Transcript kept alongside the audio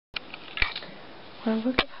Well,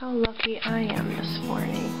 look at how lucky I am this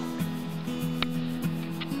morning.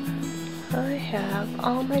 I have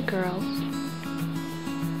all my girls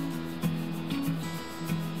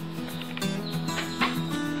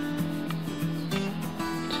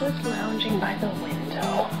just lounging by the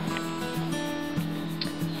window.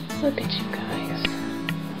 Look at you guys.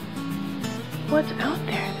 What's out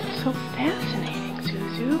there that's so fascinating,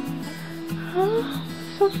 Zuzu? Huh?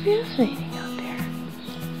 What's so fascinating out there?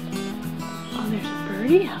 Oh, there's a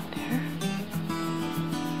birdie out there.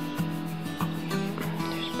 Oh, yeah,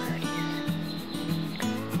 there's birdies.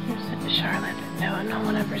 There's Charlotte. No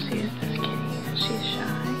one ever sees this kitty. She's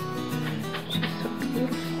shy. She's so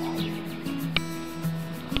beautiful.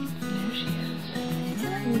 There she is.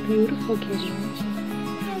 Very beautiful kitty.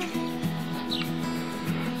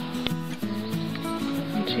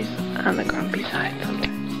 And she's on the grumpy side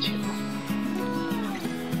sometimes too.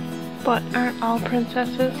 But aren't all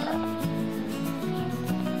princesses?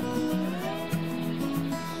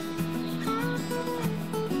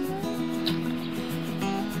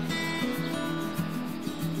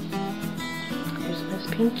 Here's Miss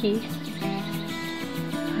Pinky.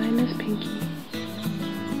 Hi, Miss Pinky.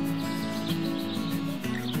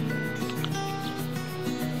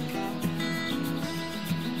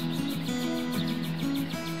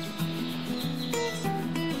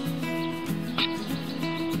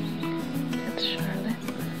 That's Charlotte.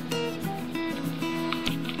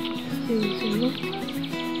 Susie.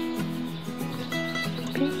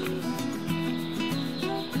 Pinky.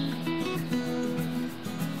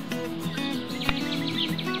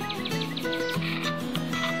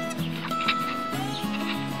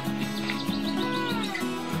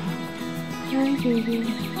 Hi, baby.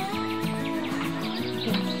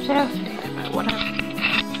 I'm fascinated by what I'm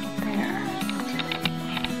there.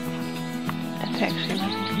 It's actually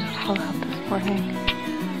really beautiful out this morning.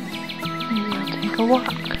 Maybe I'll take a walk.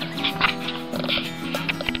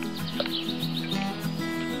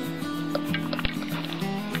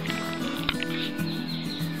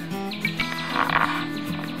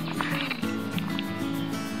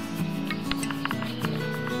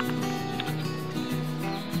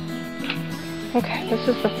 Okay, this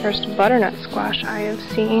is the first butternut squash I have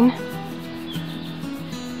seen.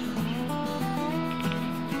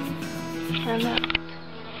 And that's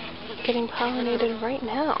getting pollinated right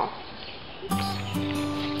now. Oops.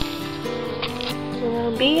 There's a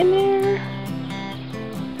little bee in there.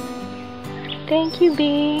 Thank you,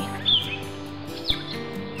 bee.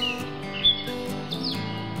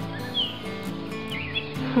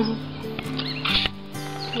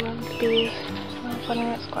 I love the bees. I love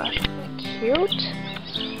butternut squash. Cute.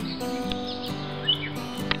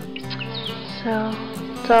 So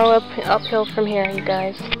it's all uphill from here, you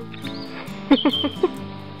guys.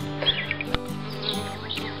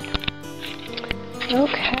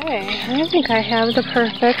 Okay, I think I have the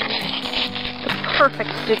perfect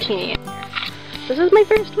zucchini. This is my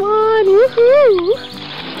first one. Woohoo!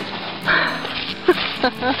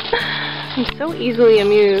 I'm so easily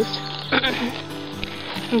amused.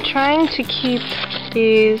 I'm trying to keep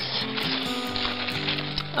these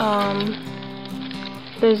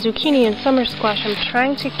the zucchini and summer squash, I'm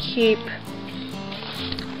trying to keep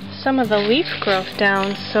some of the leaf growth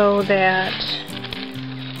down so that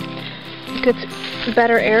it gets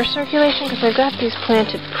better air circulation, because I've got these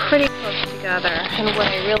planted pretty close together, and what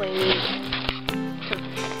I really need to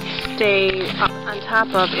stay up on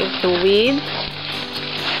top of is the weeds,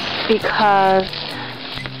 because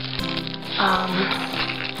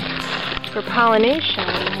for pollination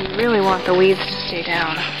we really want the weeds to stay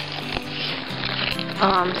down.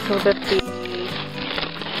 So that the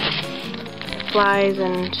flies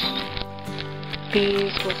and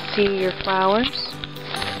bees will see your flowers.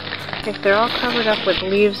 If they're all covered up with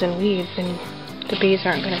leaves and weeds, then the bees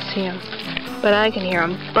aren't going to see them. But I can hear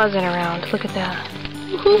them buzzing around. Look at that.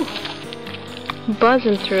 Woohoo!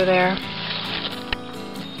 Buzzing through there.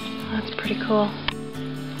 That's pretty cool.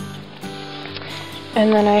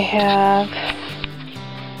 And then I have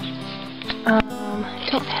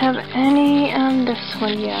don't have any on this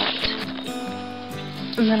one yet.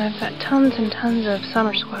 And then I've got tons and tons of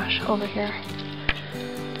summer squash over here.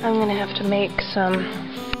 I'm gonna have to make some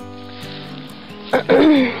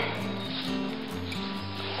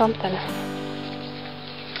something.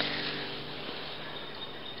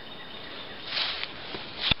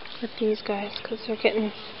 With these guys, because it's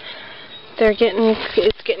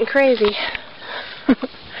getting crazy.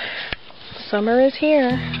 Summer is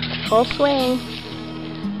here, full swing.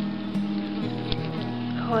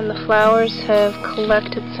 Oh, and the flowers have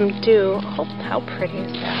collected some dew. Oh, how pretty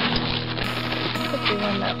is that? Put dew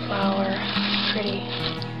on that flower. Pretty.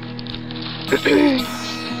 It's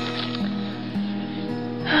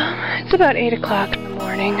about 8 o'clock in the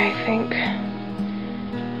morning, I think.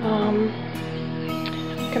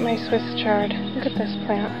 Look at my Swiss chard. Look at this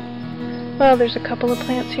plant. Well, there's a couple of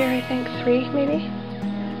plants here, I think. 3, maybe?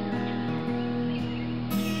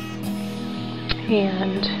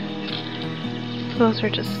 And those are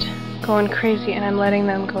just going crazy, and I'm letting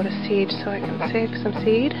them go to seed so I can save some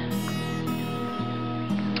seed.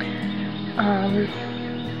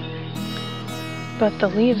 But the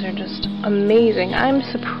leaves are just amazing. I'm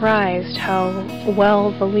surprised how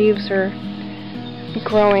well the leaves are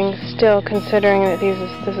growing still, considering that this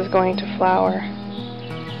is going to flower,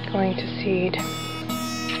 going to seed.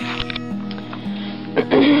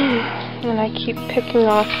 And I keep picking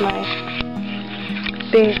off my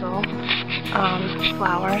basil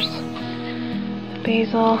flowers.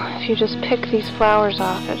 Basil, if you just pick these flowers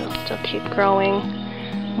off, it'll still keep growing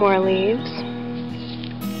more leaves.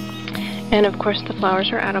 And of course the flowers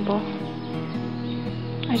are edible.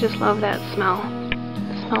 I just love that smell.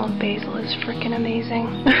 The smell of basil is freaking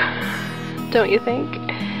amazing. Don't you think?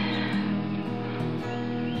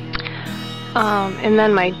 And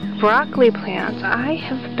then my broccoli plants, I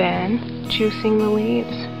have been juicing the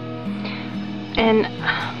leaves. And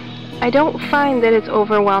I don't find that it's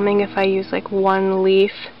overwhelming if I use like 1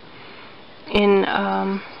 leaf in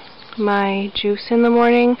my juice in the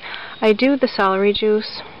morning. I do the celery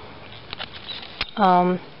juice.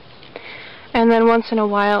 And then once in a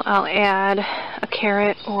while I'll add a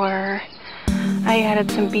carrot, or I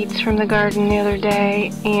added some beets from the garden the other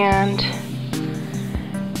day, and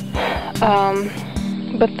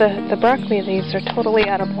but the broccoli leaves are totally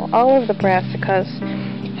edible. All of the brassicas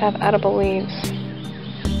have edible leaves.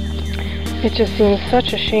 It just seems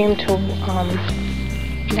such a shame to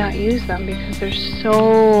not use them because there's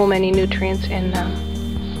so many nutrients in them.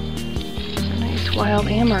 There's a nice wild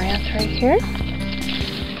amaranth right here.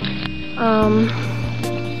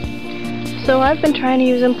 So I've been trying to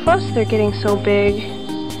use them, plus they're getting so big,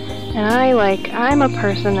 and I'm a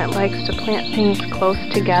person that likes to plant things close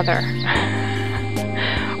together,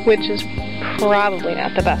 which is probably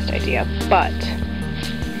not the best idea, but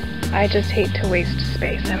I just hate to waste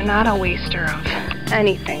space. I'm not a waster of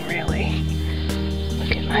anything, really.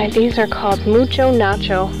 Look at these are called Mucho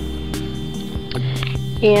Nacho,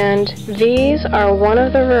 and these are one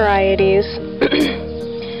of the varieties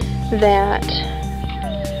that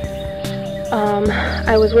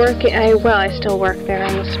I still work there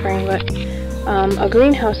in the spring, but a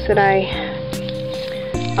greenhouse that I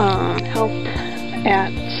help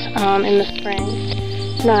at in the spring,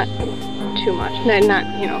 not too much, not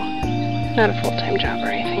you know, not a full-time job or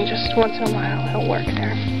anything, just once in a while I'll work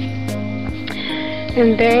there.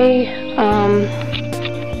 And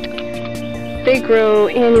they grow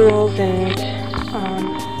annuals and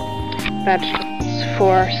vegetables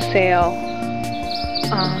for sale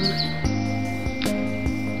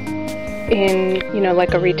in, you know,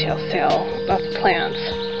 like a retail sale of plants.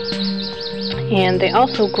 And they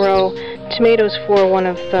also grow tomatoes for one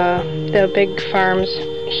of the big farms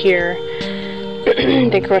here.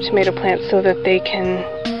 They grow tomato plants so that they can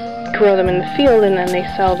grow them in the field, and then they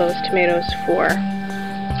sell those tomatoes for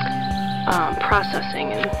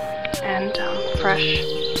processing and fresh,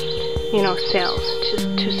 you know, sales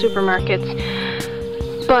to supermarkets.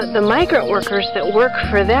 But the migrant workers that work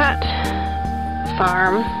for that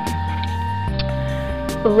farm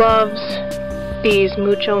loves these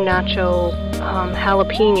Mucho Nacho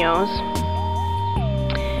jalapenos,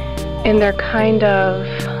 and they're kind of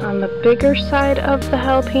on the bigger side of the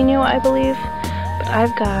jalapeno, I believe. But I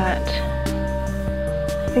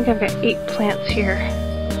think I've got 8 plants here,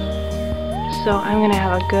 so I'm gonna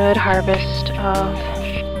have a good harvest of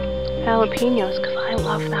jalapenos because I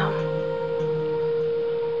love them.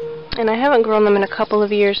 And I haven't grown them in a couple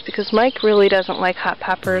of years because Mike really doesn't like hot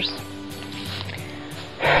peppers.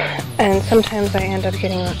 And sometimes I end up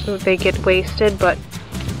they get wasted, but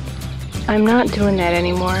I'm not doing that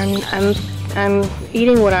anymore. I'm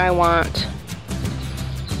eating what I want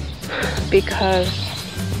because,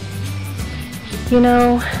 you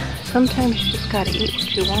know, sometimes you just gotta eat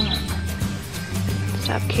what you want.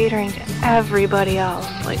 Stop catering to everybody else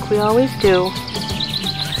like we always do.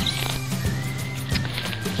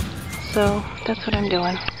 So that's what I'm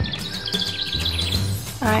doing.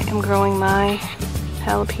 I am growing my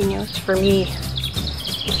jalapenos for me.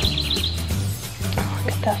 Oh,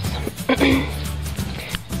 look at this.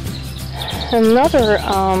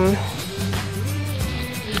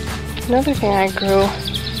 Another thing I grew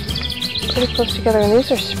pretty close together, and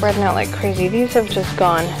these are spreading out like crazy. These have just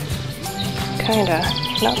gone kinda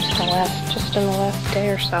nuts just in the last day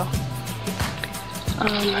or so.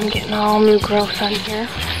 I'm getting all new growth on here.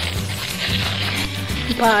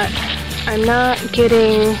 But I'm not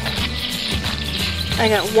getting... I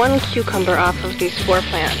got one cucumber off of these 4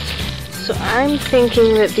 plants. So I'm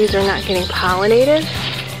thinking that these are not getting pollinated.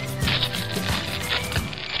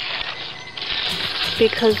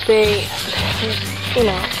 Because there's, you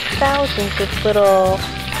know, thousands of little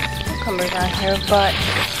cucumbers on here, but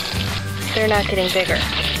they're not getting bigger.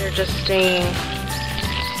 They're just staying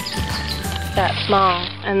that small,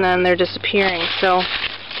 and then they're disappearing. So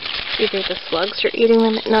either the slugs are eating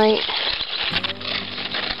them at night,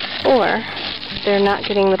 or they're not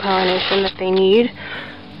getting the pollination that they need.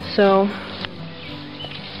 So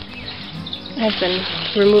I've been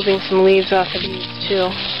removing some leaves off of these too,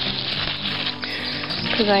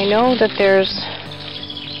 because I know that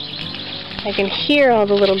I can hear all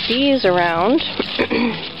the little bees around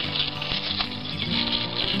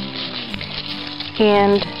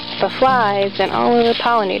and the flies and all of the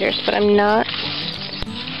pollinators, but I'm not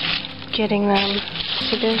getting them.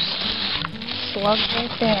 See, there's slugs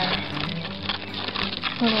right there.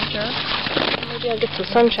 Little jerk. Maybe I'll get some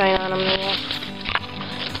sunshine on them and they won't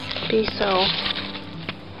be so.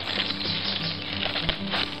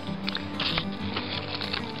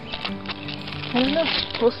 I don't know.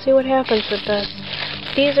 We'll see what happens with this.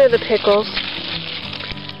 These are the pickles,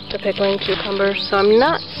 the pickling cucumbers, so I'm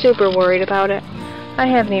not super worried about it. I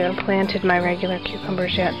haven't even planted my regular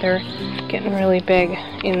cucumbers yet. They're getting really big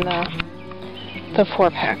in the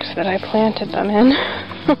 4-packs that I planted them in.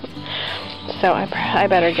 So I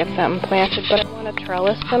better get them planted, but I want to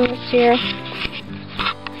trellis them this year.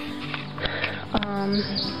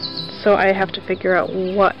 So I have to figure out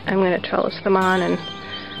what I'm going to trellis them on, and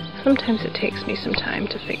sometimes it takes me some time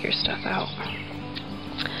to figure stuff out.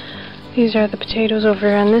 These are the potatoes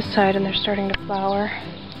over on this side, and they're starting to flower.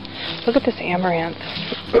 Look at this amaranth.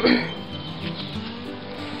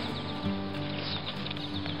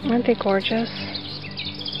 Aren't they gorgeous?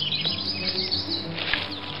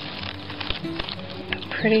 A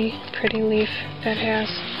pretty, pretty leaf that has.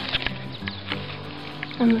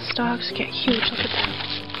 And the stalks get huge. Look at that.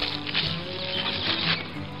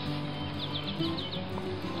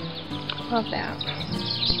 Love that.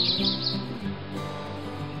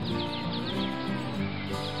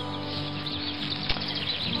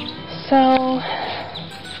 So,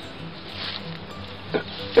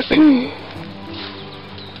 you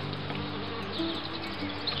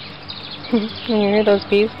hear those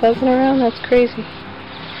bees buzzing around? That's crazy.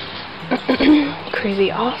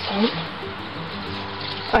 Crazy awesome.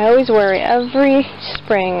 I always worry, every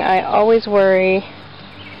spring, I always worry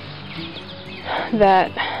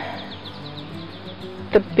that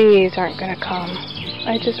the bees aren't going to come.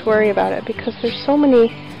 I just worry about it because there's so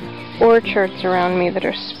many orchards around me that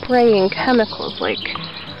are spraying chemicals, like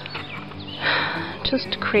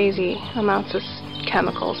just crazy amounts of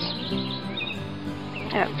chemicals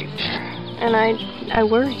everywhere. And I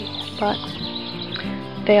worry, but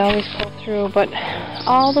they always pull through. But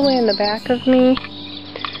all the way in the back of me,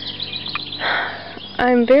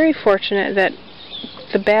 I'm very fortunate that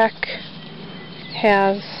the back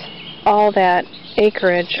has all that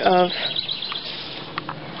acreage of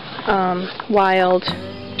wild,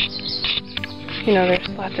 you know, there's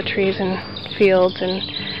lots of trees and fields, and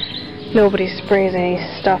nobody sprays any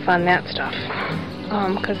stuff on that stuff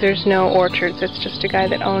because there's no orchards. It's just a guy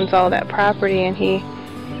that owns all that property, and he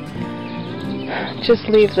just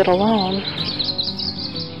leaves it alone.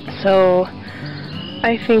 So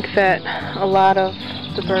I think that a lot of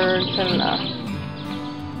the birds and the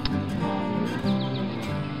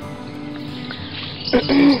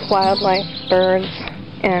wildlife, birds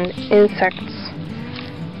and insects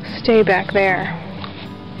stay back there.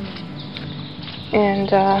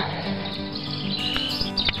 And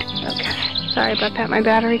okay, sorry about that, my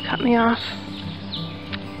battery cut me off.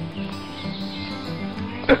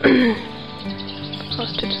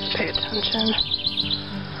 Supposed to just pay attention.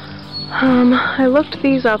 I looked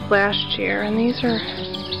these up last year, and these are,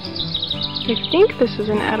 I think this is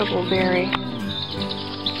an edible berry.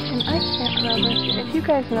 And I can't remember. If you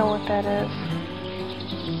guys know what that is,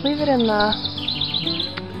 leave that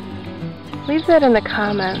in the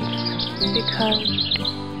comments, because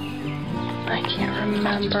I can't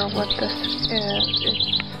remember what this is.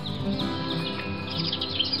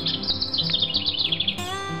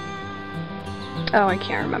 Oh, I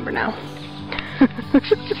can't remember now.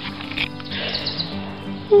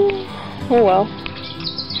 Oh well.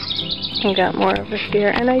 I got more of this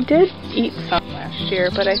year, and I did eat some last year,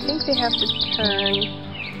 but I think they have to turn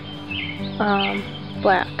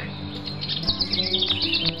black.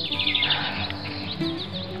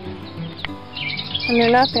 And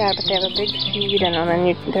they're not bad, but they have a big seed in them,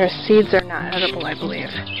 and their seeds are not edible, I believe.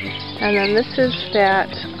 And then this is that,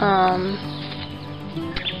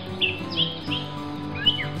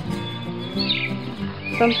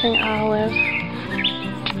 something olive.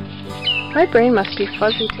 My brain must be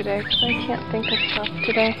fuzzy today, because I can't think of stuff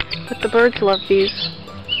today. But the birds love these.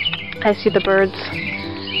 I see the birds,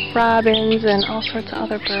 robins, and all sorts of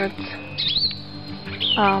other birds,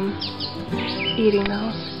 eating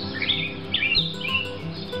those.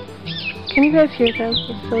 Can you guys hear them,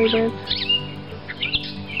 the silly birds?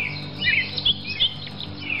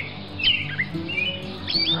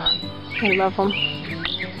 I love them.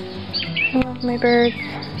 I love my birds.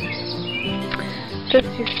 This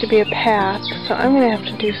used to be a path, so I'm going to have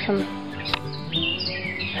to do some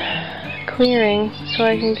clearing so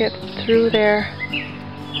I can get through there.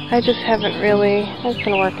 I just haven't really, I've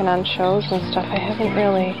been working on shows and stuff. I've been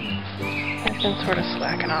sort of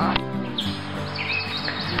slacking off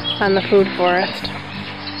on the food forest.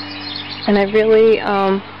 And I really,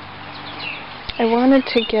 I wanted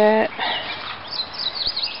to get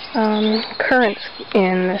currants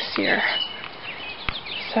in this year.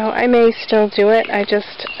 So I may still do it. I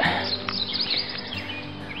just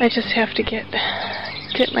have to get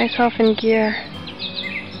myself in gear,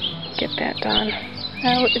 get that done.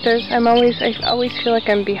 I always feel like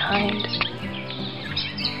I'm behind.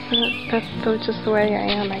 That's just the way I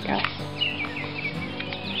am, I guess.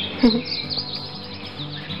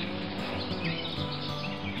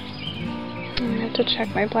 I have to check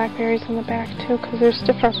my blackberries in the back too, because there's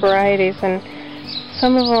different varieties, and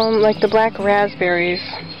some of them, like the black raspberries,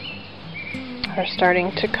 are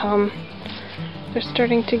starting to come. They're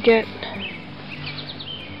starting to get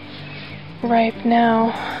ripe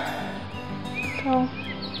now. So,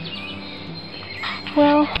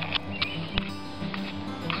 well,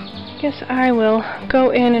 I guess I will go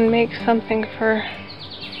in and make something for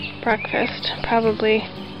breakfast. Probably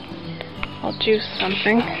I'll juice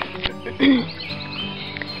something.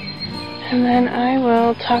 And then I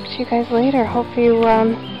will talk to you guys later. Hope you're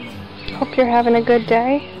having a good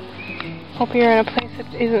day. Hope you're in a place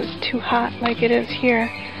that isn't too hot like it is here.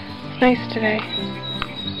 It's nice today.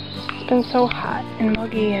 It's been so hot and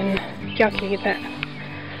muggy and yucky that I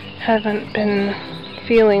haven't been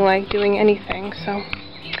feeling like doing anything. So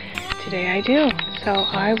today I do. So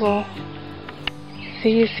I will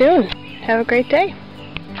see you soon. Have a great day.